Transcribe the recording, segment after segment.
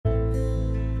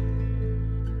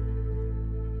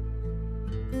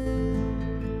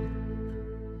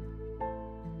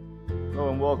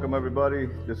welcome everybody.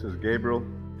 This is Gabriel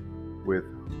with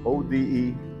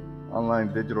ODE,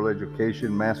 Online Digital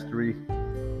Education Mastery.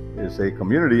 It's a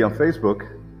community on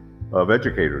Facebook of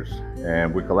educators,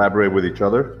 and we collaborate with each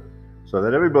other so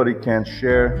that everybody can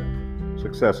share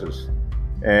successes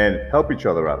and help each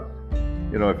other out.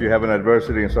 You know, if you have an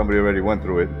adversity and somebody already went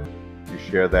through it, you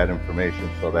share that information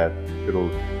so that it'll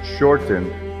shorten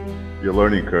your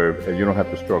learning curve and you don't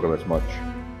have to struggle as much.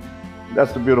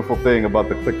 That's the beautiful thing about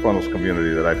the ClickFunnels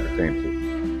community that I pertain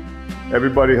to.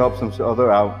 Everybody helps each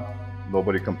other out,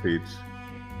 nobody competes,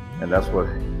 and that's what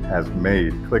has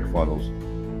made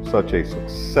ClickFunnels such a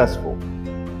successful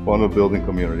funnel building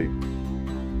community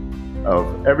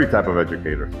of every type of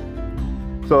educator.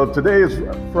 So today is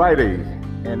Friday,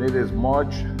 and it is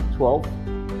March 12th,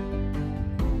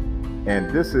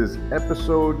 and this is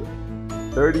episode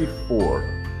 34.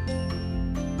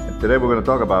 And today we're going to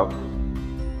talk about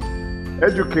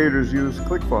educators use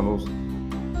ClickFunnels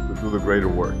to do the greater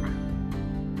work.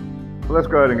 So let's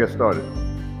go ahead and get started.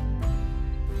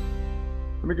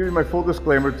 Let me give you my full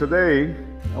disclaimer. Today,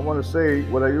 I want to say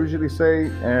what I usually say,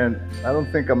 and I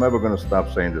don't think I'm ever going to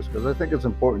stop saying this because I think it's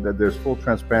important that there's full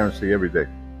transparency every day.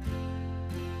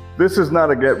 This is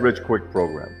not a get-rich-quick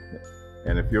program.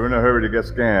 And if you're in a hurry to get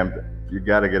scammed, you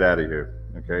got to get out of here.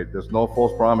 Okay? There's no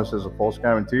false promises or false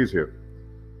guarantees here.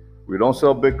 We don't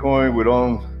sell Bitcoin. We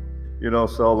don't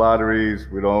sell lotteries.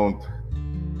 We don't,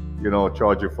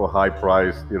 charge you for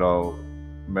high-priced,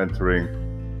 mentoring.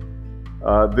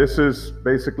 This is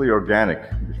basically organic,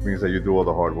 which means that you do all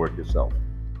the hard work yourself.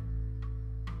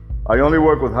 I only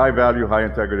work with high-value,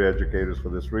 high-integrity educators for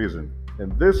this reason.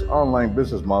 And this online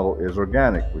business model is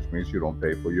organic, which means you don't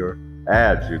pay for your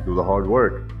ads. You do the hard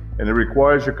work. And it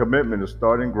requires your commitment to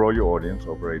start and grow your audience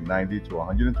over a 90 to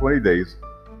 120 days,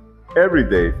 every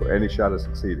day for any shot at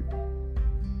succeeding.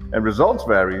 And results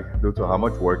vary due to how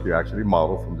much work you actually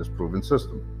model from this proven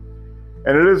system.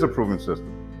 And it is a proven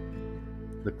system.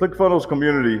 The ClickFunnels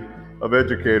community of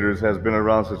educators has been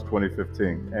around since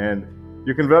 2015. And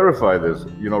you can verify this.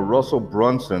 Russell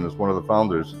Brunson is one of the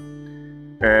founders.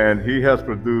 And he has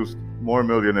produced more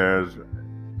millionaires,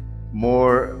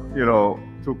 more,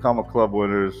 two Comma Club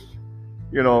winners.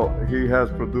 He has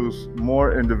produced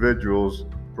more individuals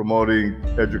promoting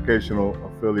educational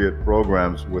affiliate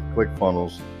programs with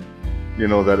ClickFunnels,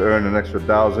 that earn an extra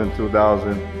 $1,000,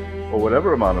 $2,000, or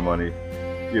whatever amount of money.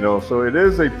 So it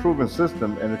is a proven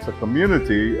system, and it's a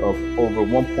community of over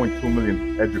 1.2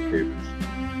 million educators.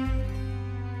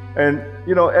 And,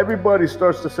 everybody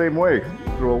starts the same way,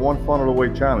 through a one funnel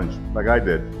away challenge, like I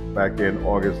did back in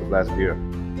August of last year.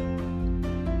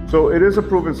 So it is a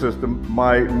proven system.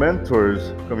 My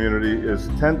mentors community is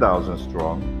 10,000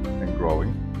 strong and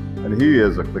growing, and he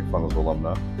is a ClickFunnels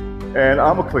alumna. And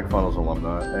I'm a ClickFunnels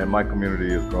alumna, and my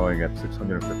community is growing at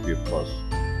 650 plus.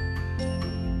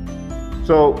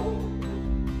 So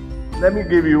let me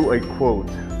give you a quote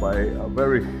by a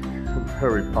very,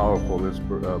 very powerful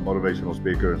motivational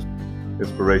speaker,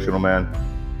 inspirational man.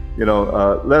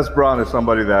 Les Brown is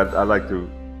somebody that I like to,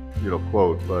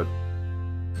 quote, but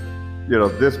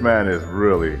this man is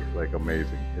really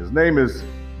amazing. His name is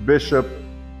Bishop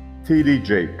T.D.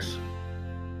 Jakes.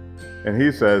 And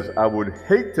he says, "I would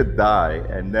hate to die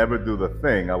and never do the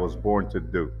thing I was born to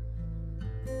do."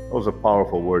 Those are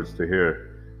powerful words to hear.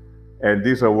 And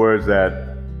these are words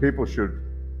that people should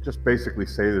just basically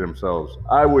say to themselves.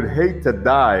 I would hate to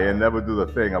die and never do the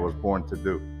thing I was born to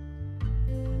do.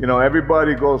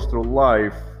 Everybody goes through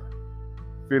life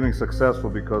feeling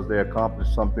successful because they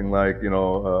accomplished something like,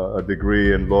 a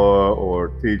degree in law or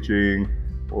teaching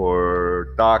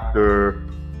or doctor,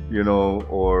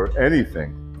 or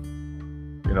anything.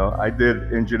 I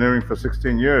did engineering for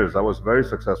 16 years. I was very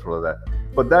successful at that.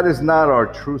 But that is not our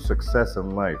true success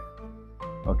in life.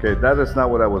 Okay, that is not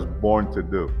what I was born to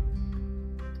do.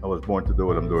 I was born to do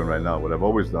what I'm doing right now, what I've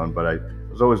always done, but I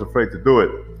was always afraid to do it,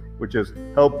 which is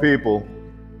help people,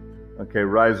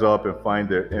 rise up and find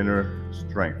their inner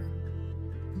strength.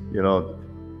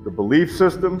 The belief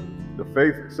system, the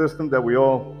faith system that we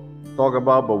all talk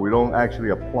about, but we don't actually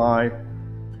apply,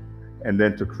 and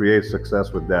then to create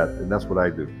success with that. And that's what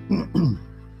I do.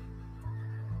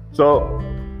 So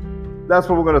that's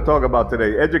what we're going to talk about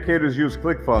today. Educators use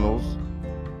ClickFunnels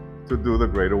to do the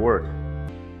greater work.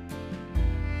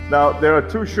 Now, there are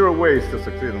two sure ways to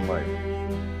succeed in life.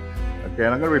 Okay,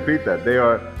 and I'm going to repeat that. There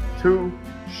are two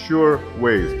sure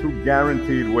ways, two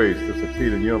guaranteed ways to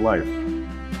succeed in your life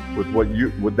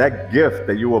with that gift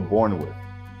that you were born with.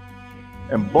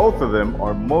 And both of them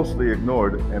are mostly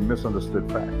ignored and misunderstood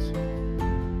facts.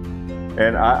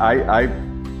 And I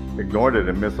ignored it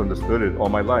and misunderstood it all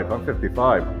my life. I'm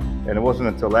 55. And it wasn't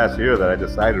until last year that I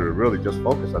decided to really just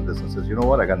focus on this and says, you know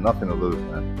what, I got nothing to lose,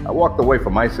 man. I walked away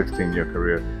from my 16-year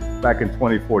career back in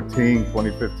 2014,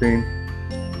 2015.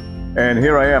 And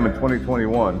here I am in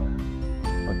 2021,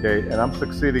 okay? And I'm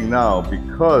succeeding now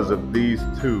because of these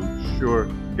two sure,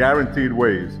 guaranteed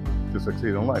ways to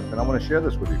succeed in life. And I want to share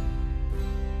this with you.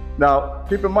 Now,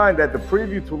 keep in mind that the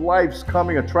preview to life's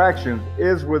coming attractions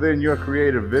is within your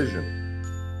creative vision.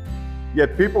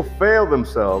 Yet people fail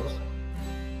themselves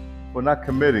for not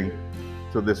committing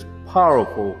to this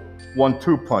powerful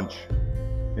 1-2 punch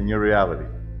in your reality.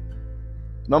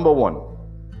 Number one,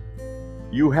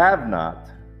 you have not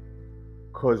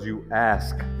because you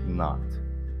ask not.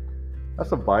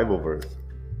 That's a Bible verse.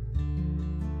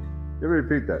 Let me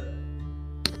repeat that.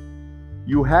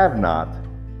 You have not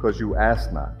because you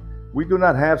ask not. We do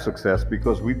not have success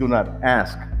because we do not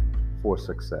ask for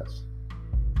success.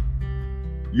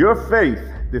 Your faith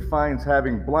defines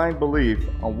having blind belief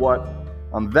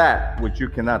on that which you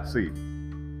cannot see.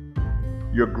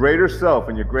 Your greater self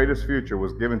and your greatest future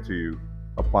was given to you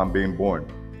upon being born.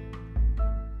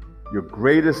 Your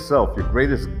greatest self, your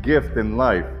greatest gift in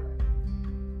life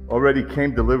already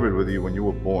came delivered with you when you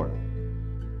were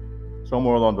born.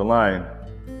 Somewhere along the line,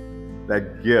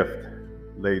 that gift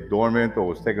lay dormant or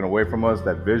was taken away from us.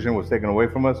 That vision was taken away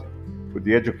from us with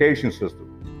the education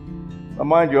system. Now,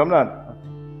 mind you, I'm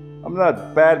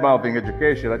not bad-mouthing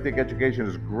education. I think education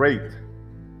is great.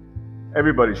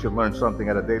 Everybody should learn something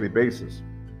at a daily basis.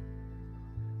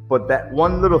 But that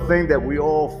one little thing that we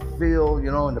all feel,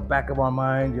 in the back of our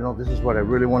mind, this is what I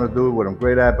really want to do, what I'm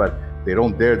great at, but they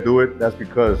don't dare do it. That's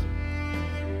because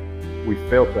we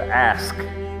fail to ask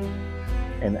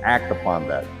and act upon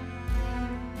that.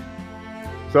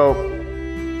 So,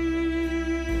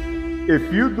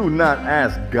 if you do not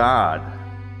ask God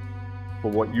for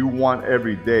what you want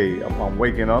every day upon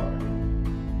waking up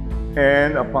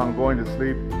and upon going to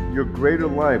sleep, your greater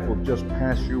life will just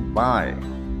pass you by.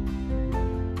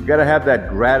 You got to have that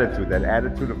gratitude, that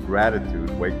attitude of gratitude,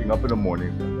 waking up in the morning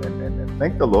and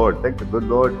thank the Lord, thank the good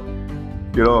Lord,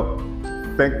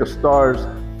 thank the stars,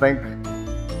 thank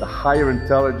the higher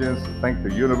intelligence, thank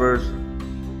the universe,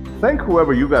 thank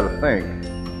whoever you got to thank.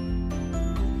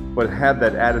 But have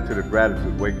that attitude of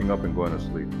gratitude, waking up and going to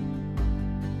sleep.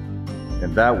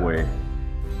 And that way,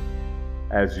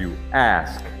 as you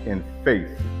ask in faith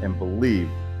and believe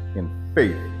in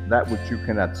faith, that which you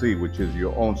cannot see, which is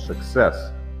your own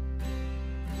success,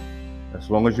 as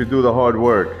long as you do the hard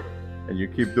work and you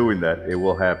keep doing that, it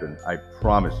will happen. I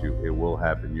promise you, it will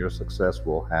happen. Your success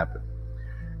will happen.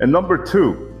 And number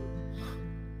two,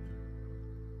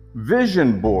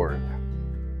 vision board.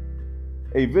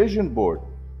 A vision board.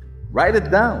 Write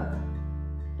it down.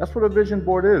 That's what a vision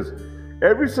board is.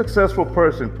 Every successful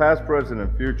person, past, present,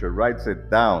 and future, writes it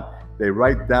down. They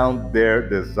write down their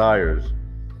desires.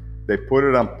 They put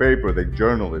it on paper. They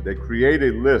journal it. They create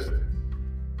a list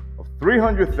of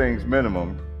 300 things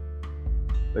minimum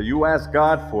that you ask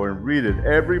God for and read it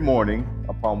every morning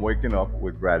upon waking up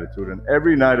with gratitude and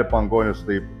every night upon going to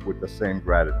sleep with the same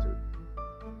gratitude.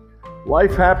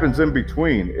 Life happens in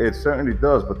between. It certainly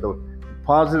does, but the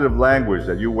positive language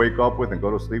that you wake up with and go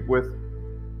to sleep with,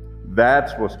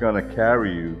 that's what's going to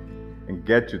carry you and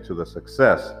get you to the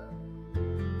success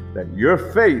that your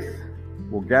faith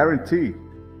will guarantee.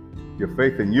 Your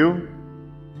faith in you,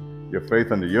 your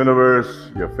faith in the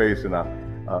universe, your faith in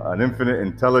an infinite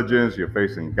intelligence, your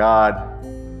faith in God.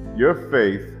 Your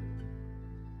faith,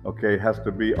 has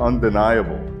to be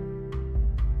undeniable.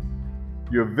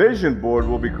 Your vision board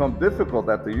will become difficult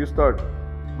after you start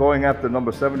going after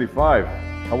number 75.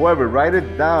 However, write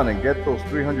it down and get those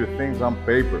 300 things on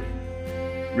paper.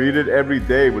 Read it every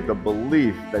day with the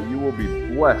belief that you will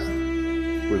be blessed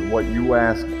with what you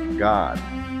ask God.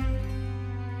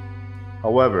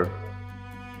 However,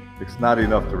 it's not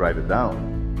enough to write it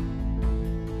down.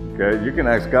 Okay, you can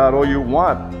ask God all you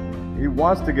want. He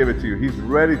wants to give it to you. He's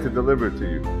ready to deliver it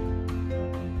to you.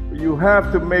 But you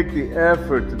have to make the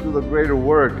effort to do the greater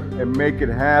work and make it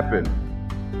happen.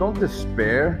 Don't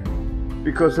despair,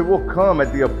 because it will come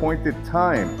at the appointed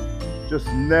time. Just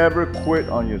never quit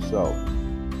on yourself.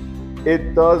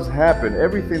 It does happen.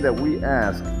 Everything that we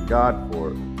ask God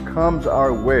for comes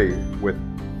our way with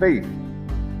faith.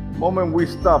 The moment we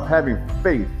stop having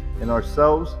faith in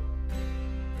ourselves,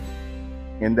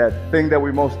 in that thing that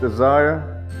we most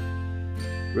desire,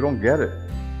 we don't get it.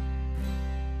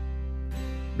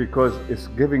 Because it's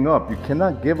giving up. You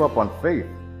cannot give up on faith.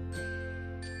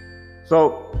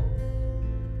 So,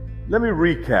 let me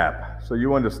recap so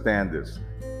you understand this.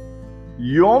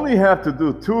 You only have to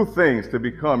do two things to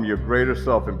become your greater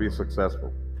self and be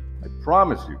successful. I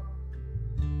promise you,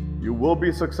 you will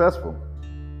be successful.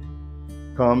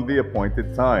 come the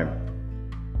appointed time.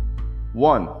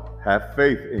 1. Have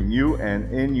faith in you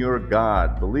and in your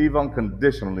God. Believe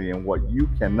unconditionally in what you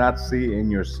cannot see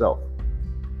in yourself.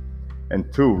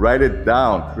 And 2, write it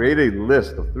down. Create a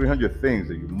list of 300 things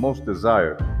that you most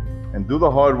desire and do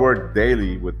the hard work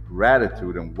daily with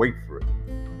gratitude and wait for it.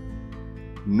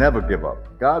 Never give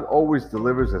up. God always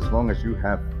delivers as long as you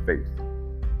have faith.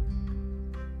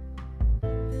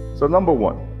 So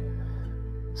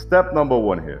step number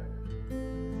 1 here.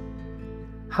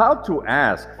 How to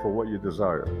ask for what you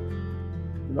desire.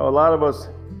 You know, a lot of us,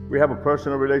 we have a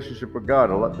personal relationship with God.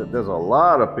 There's a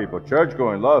lot of people,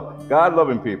 church-going,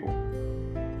 God-loving people,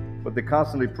 but they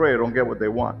constantly pray, don't get what they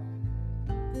want.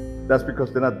 That's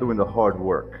because they're not doing the hard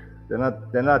work. They're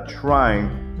not trying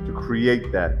to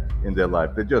create that in their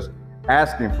life. They're just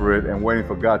asking for it and waiting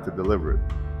for God to deliver it.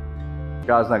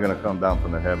 God's not going to come down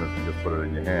from the heavens and just put it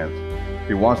in your hands.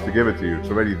 He wants to give it to you. It's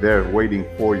already there waiting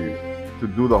for you to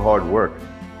do the hard work.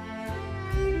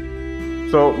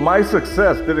 So my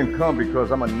success didn't come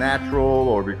because I'm a natural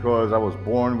or because I was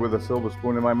born with a silver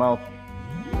spoon in my mouth.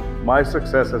 My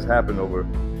success has happened over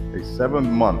a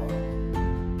 7-month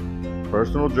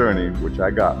personal journey, which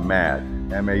I got MAD,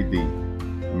 M-A-D,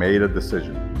 made a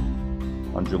decision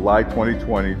on July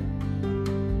 2020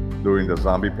 during the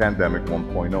zombie pandemic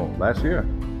 1.0 last year.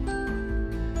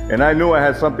 And I knew I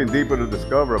had something deeper to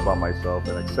discover about myself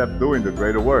and accept doing the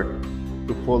greater work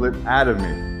to pull it out of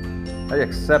me. I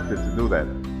accepted to do that.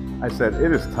 I said,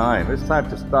 it is time. It's time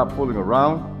to stop fooling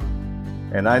around,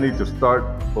 and I need to start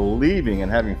believing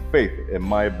and having faith in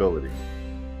my ability.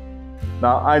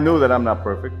 Now, I knew that I'm not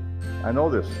perfect. I know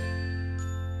this.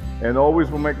 And always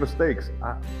will make mistakes.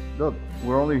 Look,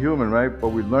 we're only human, right? But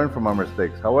we learn from our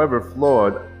mistakes. However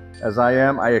flawed as I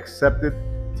am, I accepted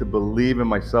to believe in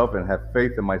myself and have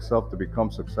faith in myself to become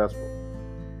successful.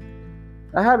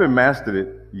 I haven't mastered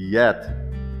it yet,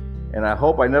 and I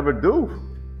hope I never do.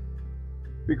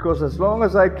 Because as long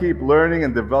as I keep learning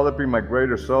and developing my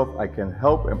greater self, I can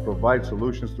help and provide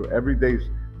solutions to everyday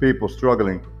people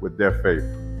struggling with their faith.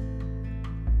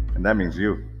 And that means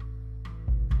you.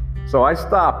 So I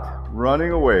stopped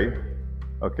running away,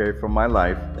 from my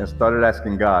life and started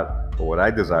asking God for what I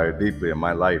desire deeply in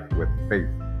my life with faith.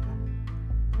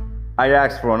 I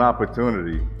asked for an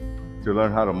opportunity to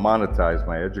learn how to monetize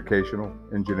my educational,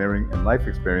 engineering, and life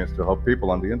experience to help people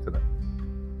on the internet.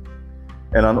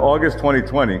 And on August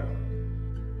 2020,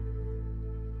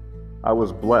 I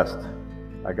was blessed.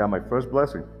 I got my first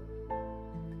blessing.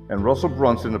 And Russell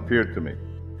Brunson appeared to me.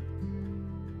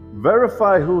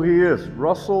 Verify who he is.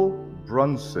 Russell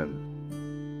Brunson.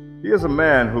 He is a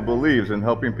man who believes in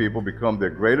helping people become their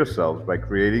greater selves by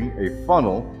creating a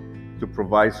funnel to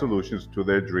provide solutions to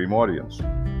their dream audience.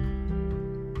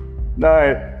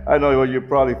 Now, I know what you're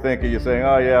probably thinking. You're saying,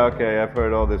 oh yeah, okay, I've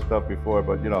heard all this stuff before,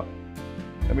 but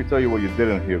let me tell you what you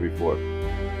didn't hear before.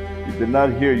 You did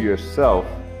not hear yourself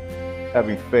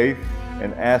having faith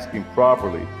and asking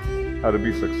properly how to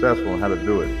be successful and how to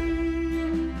do it.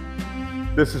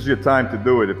 This is your time to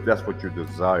do it if that's what you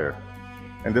desire.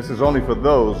 And this is only for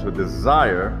those who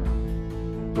desire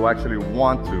to actually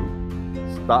want to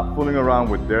stop fooling around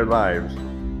with their lives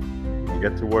and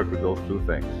get to work with those 2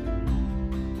 things.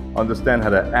 Understand how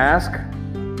to ask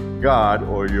God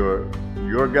or your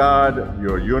God,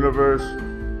 your universe,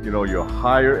 your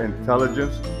higher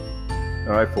intelligence,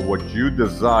 all right, for what you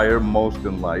desire most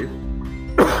in life,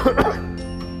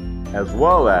 as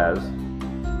well as,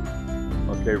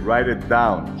 write it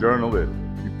down, journal it.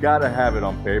 You've got to have it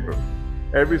on paper.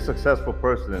 Every successful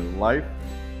person in life,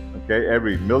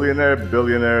 every millionaire,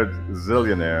 billionaire,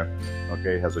 zillionaire,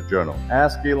 has a journal.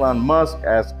 Ask Elon Musk,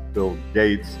 ask Bill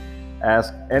Gates,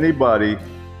 ask anybody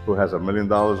who has $1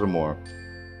 million or more,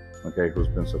 who's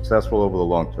been successful over the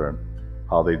long term,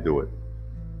 how they do it.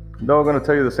 They're all going to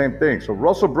tell you the same thing. So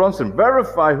Russell Brunson,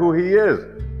 verify who he is.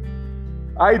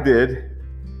 I did,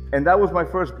 and that was my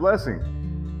first blessing.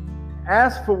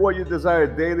 Ask for what you desire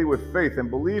daily with faith and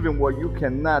believe in what you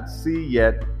cannot see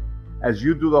yet as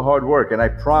you do the hard work. And I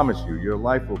promise you, your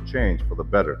life will change for the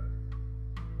better.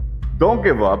 Don't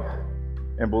give up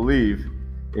and believe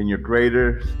in your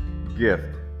greatest gift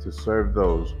to serve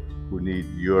those who need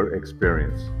your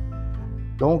experience.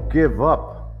 Don't give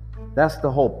up. That's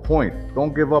the whole point.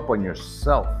 Don't give up on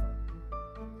yourself.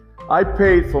 I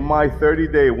paid for my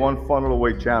 30-day One Funnel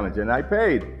Away challenge, and I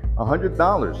paid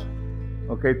 $100.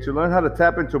 To learn how to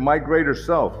tap into my greater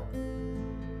self.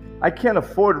 I can't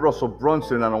afford Russell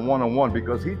Brunson on a one-on-one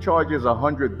because he charges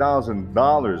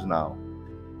 $100,000 now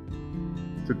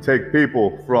to take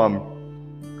people from,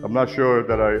 I'm not sure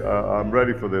that I'm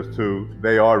ready for this, to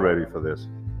they are ready for this.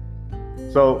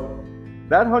 So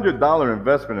That $100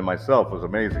 investment in myself was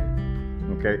amazing.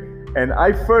 Okay. And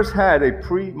I first had a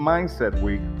pre-mindset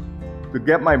week to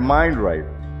get my mind right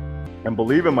and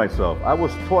believe in myself. I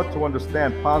was taught to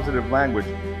understand positive language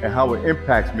and how it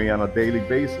impacts me on a daily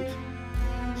basis.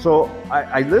 So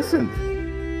I listened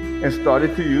and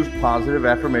started to use positive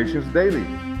affirmations daily.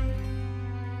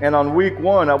 And on week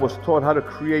 1, I was taught how to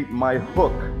create my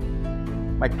hook,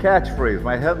 my catchphrase,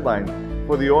 my headline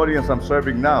for the audience I'm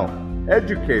serving now.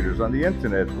 Educators on the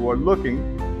internet who are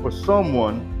looking for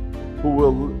someone who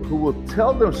will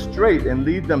tell them straight and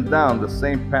lead them down the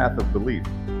same path of belief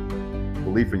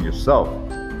in yourself.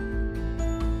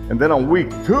 And then on week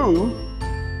 2,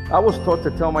 I was taught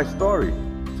to tell my story,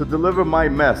 to deliver my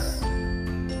message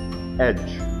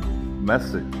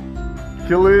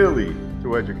clearly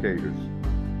to educators,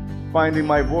 finding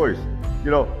my voice.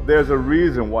 You know, there's a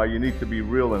reason why you need to be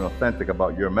real and authentic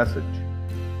about your message.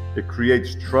 It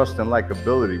creates trust and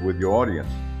likability with your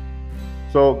audience.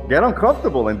 So get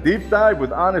uncomfortable and deep dive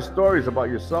with honest stories about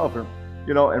yourself, and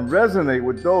resonate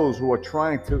with those you are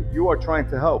trying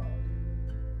to help.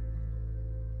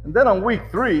 And then on week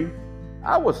 3,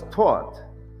 I was taught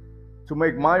to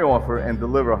make my offer and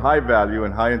deliver high value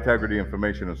and high integrity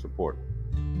information and support.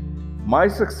 My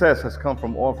success has come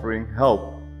from offering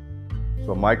help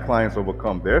so my clients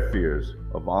overcome their fears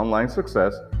of online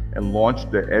success and launch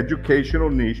their educational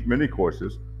niche mini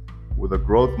courses with a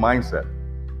growth mindset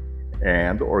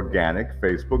and organic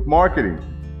Facebook marketing.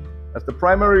 That's the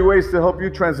primary ways to help you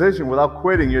transition without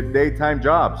quitting your daytime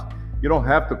jobs. You don't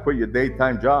have to quit your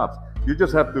daytime jobs. You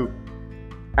just have to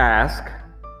ask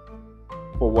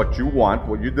for what you want,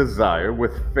 what you desire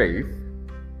with faith.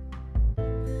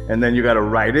 And then you got to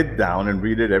write it down and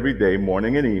read it every day,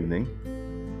 morning and evening,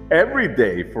 every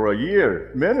day for a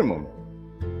year minimum.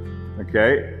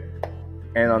 Okay?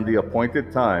 And on the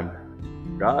appointed time,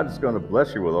 God's going to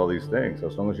bless you with all these things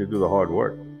as long as you do the hard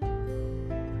work.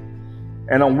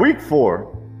 And on week 4,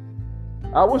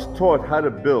 I was taught how to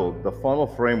build the funnel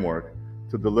framework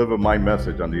to deliver my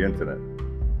message on the internet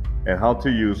and how to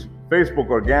use Facebook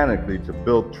organically to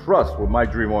build trust with my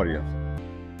dream audience.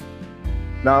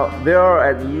 Now, there are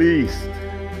at least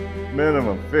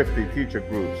minimum 50 teacher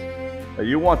groups that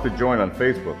you want to join on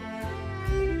Facebook.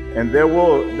 And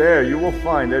there you will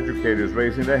find educators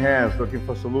raising their hands looking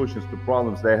for solutions to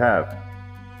problems they have.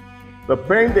 The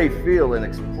pain they feel and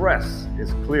express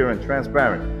is clear and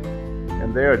transparent,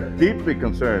 and they are deeply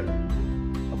concerned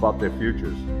about their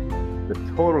futures.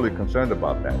 They're totally concerned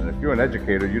about that. And if you're an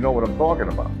educator, you know what I'm talking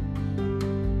about.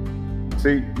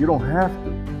 See, you don't have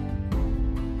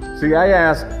to. See, I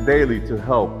ask daily to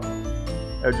help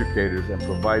educators and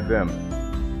provide them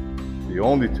the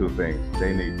only 2 things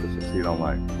they need to succeed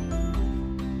online.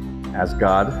 Ask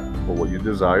God for what you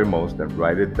desire most and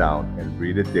write it down and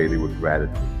read it daily with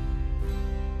gratitude.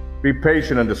 Be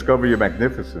patient and discover your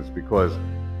magnificence, because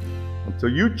until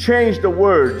you change the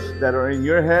words that are in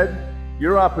your head,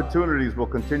 your opportunities will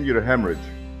continue to hemorrhage.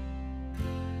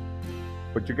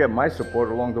 But you get my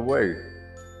support along the way.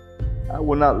 I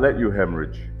will not let you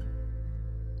hemorrhage.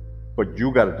 But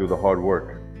you got to do the hard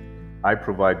work. I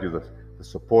provide you the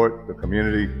support, the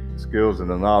community, skills, and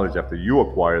the knowledge after you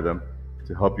acquire them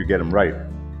to help you get them right.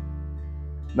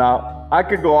 Now, I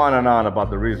could go on and on about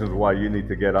the reasons why you need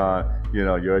to get on,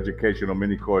 your educational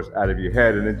mini course out of your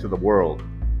head and into the world,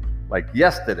 like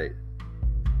yesterday.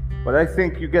 But I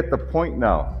think you get the point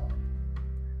now.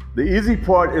 The easy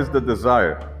part is the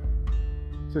desire.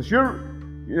 Since you're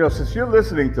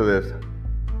listening to this,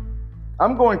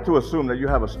 I'm going to assume that you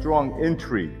have a strong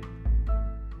intrigue,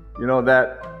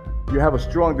 that you have a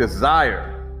strong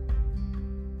desire,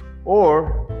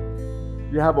 or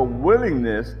you have a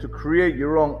willingness to create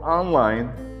your own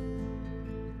online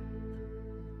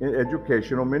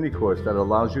educational mini course that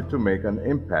allows you to make an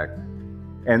impact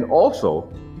and also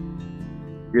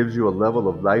gives you a level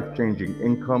of life-changing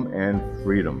income and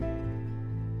freedom.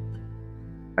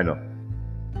 I know.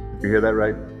 You hear that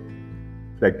right?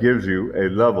 That gives you a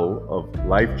level of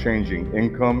life-changing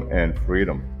income and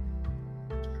freedom.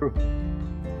 It's true.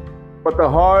 But the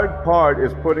hard part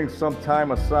is putting some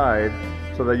time aside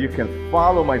so that you can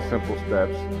follow my simple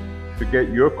steps to get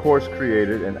your course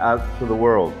created and out to the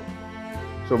world.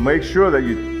 So make sure that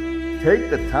you take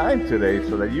the time today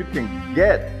so that you can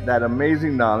get that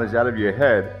amazing knowledge out of your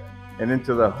head and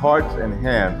into the hearts and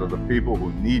hands of the people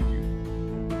who need you.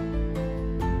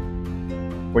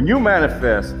 When you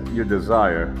manifest your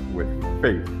desire with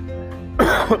faith,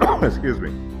 excuse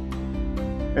me,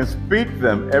 and speak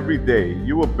them every day,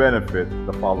 you will benefit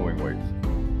the following ways.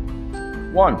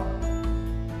 1,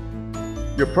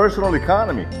 your personal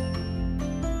economy.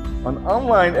 An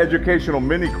online educational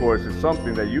mini course is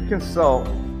something that you can sell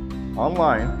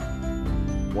online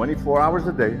 24 hours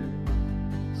a day,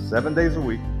 7 days a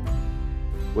week,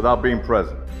 without being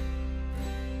present.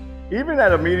 Even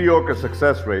at a mediocre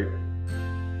success rate,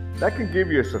 that can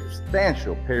give you a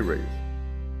substantial pay raise.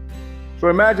 So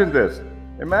imagine this.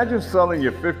 Imagine selling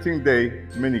your 15-day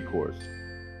mini course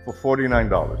for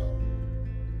 $49.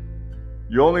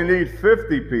 You only need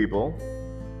 50 people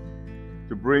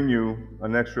to bring you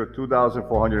an extra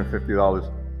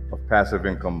 $2,450 of passive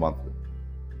income monthly.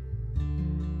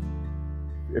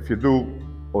 If you do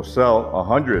or sell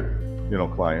 100,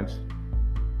 clients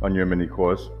on your mini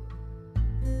course,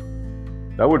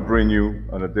 that would bring you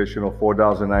an additional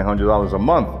 $4,900 a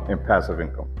month in passive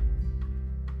income.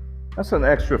 That's an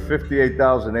extra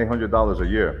 $58,800 a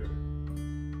year.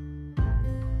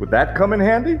 Would that come in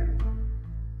handy?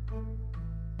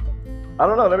 I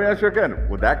don't know, let me ask you again.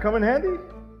 Would that come in handy?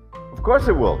 Of course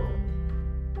it will.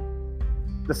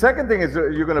 The second thing is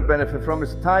that you're going to benefit from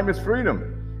is time is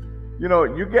freedom.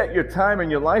 You get your time and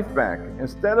your life back.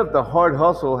 Instead of the hard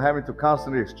hustle having to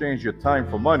constantly exchange your time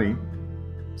for money,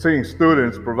 seeing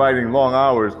students providing long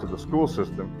hours to the school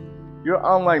system, your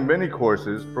online mini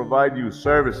courses provide you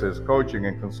services, coaching,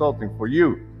 and consulting for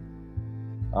you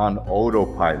on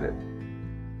autopilot.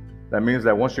 That means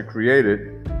that once you create it,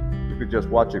 you could just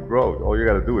watch it grow. All you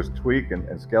got to do is tweak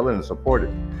and scale it and support it.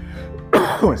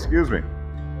 Excuse me.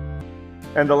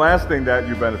 And the last thing that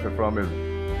you benefit from is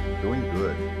doing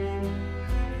good.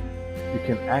 You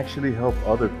can actually help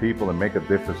other people and make a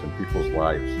difference in people's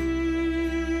lives.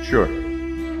 Sure,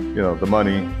 the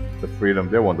money, the freedom,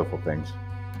 they're wonderful things.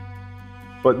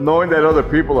 But knowing that other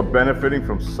people are benefiting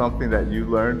from something that you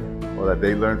learned or that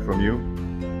they learned from you,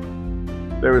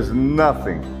 there is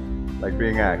nothing like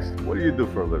being asked, what do you do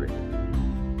for a living?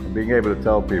 And being able to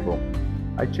tell people,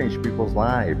 I change people's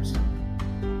lives.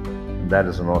 And that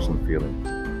is an awesome feeling.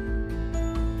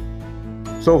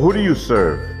 So who do you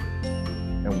serve?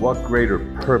 And what greater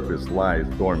purpose lies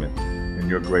dormant in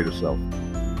your greater self?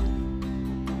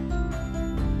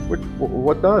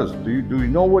 What does? Do you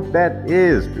know what that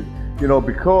is?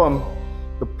 Become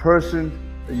the person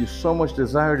that you so much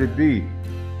desire to be.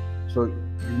 So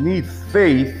you need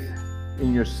faith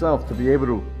in yourself to be able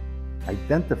to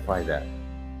identify that.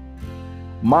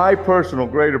 My personal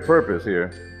greater purpose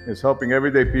here is helping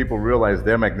everyday people realize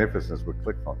their magnificence with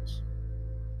ClickFunnels.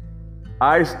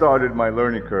 I started my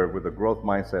learning curve with a growth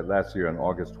mindset last year in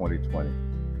August 2020.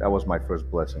 That was my first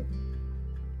blessing.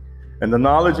 And the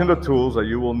knowledge and the tools that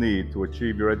you will need to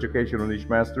achieve your educational niche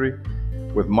mastery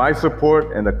with my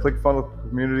support and the ClickFunnels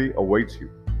community awaits you.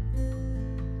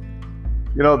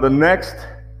 The next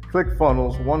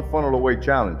ClickFunnels One Funnel Away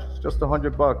challenge is just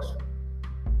 $100.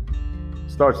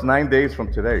 Starts 9 days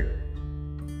from today.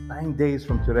 9 days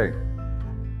from today.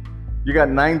 You got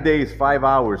 9 days, 5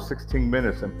 hours, 16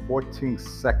 minutes, and 14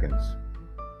 seconds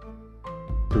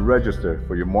to register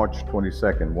for your March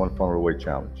 22nd One Funnel Away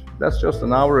challenge. That's just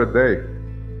an hour a day.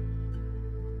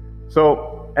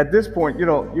 So at this point, you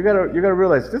gotta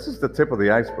realize this is the tip of the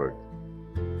iceberg.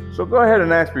 So go ahead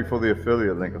and ask me for the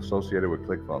affiliate link associated with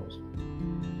ClickFunnels.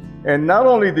 And not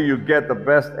only do you get the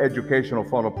best educational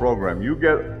funnel program, you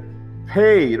get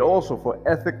paid also for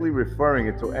ethically referring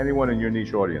it to anyone in your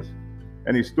niche audience.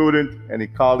 Any student, any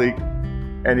colleague,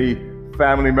 any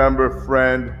family member,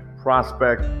 friend,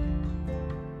 prospect.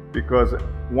 Because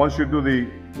once you do the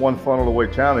One Funnel Away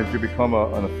challenge, you become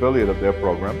an affiliate of their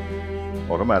program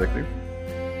automatically.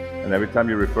 And every time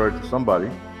you refer it to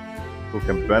somebody who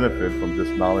can benefit from this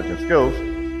knowledge and skills,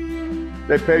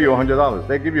 they pay you $100.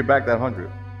 They give you back that $100.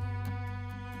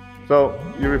 So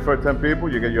you refer 10 people,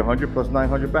 you get your $100 plus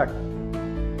 $900 back.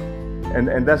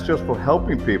 And that's just for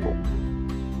helping people.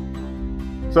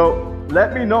 So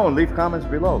let me know and leave comments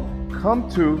below. Come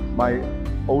to my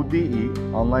ODE,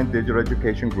 Online Digital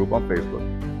Education group on Facebook.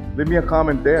 Leave me a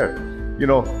comment there.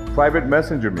 Private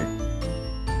messenger me.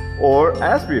 Or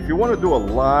ask me if you want to do a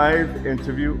live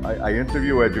interview. I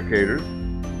interview educators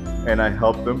and I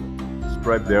help them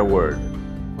spread their word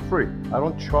for free. I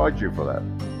don't charge you for that.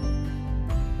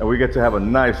 And we get to have a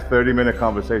nice 30-minute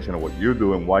conversation of what you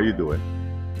do and why you do it,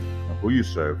 and who you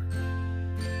serve.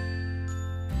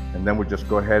 And then we just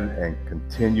go ahead and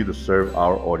continue to serve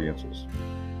our audiences.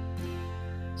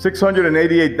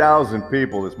 688,000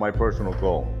 people is my personal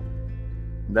goal.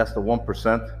 And that's the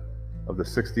 1% of the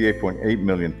 68.8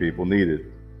 million people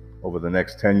needed over the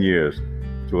next 10 years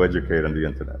to educate on the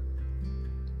internet.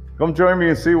 Come join me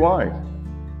and see why.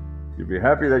 You'll be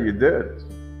happy that you did.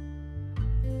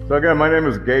 So again, my name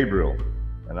is Gabriel,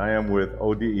 and I am with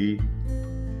ODE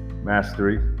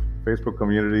Mastery, Facebook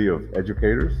community of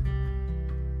educators.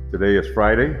 Today is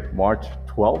Friday, March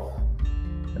 12th,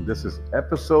 and this is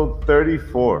episode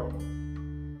 34.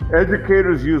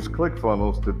 Educators use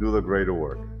ClickFunnels to do the greater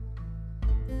work.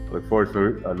 I look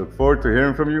forward to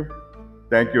hearing from you.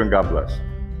 Thank you and God bless.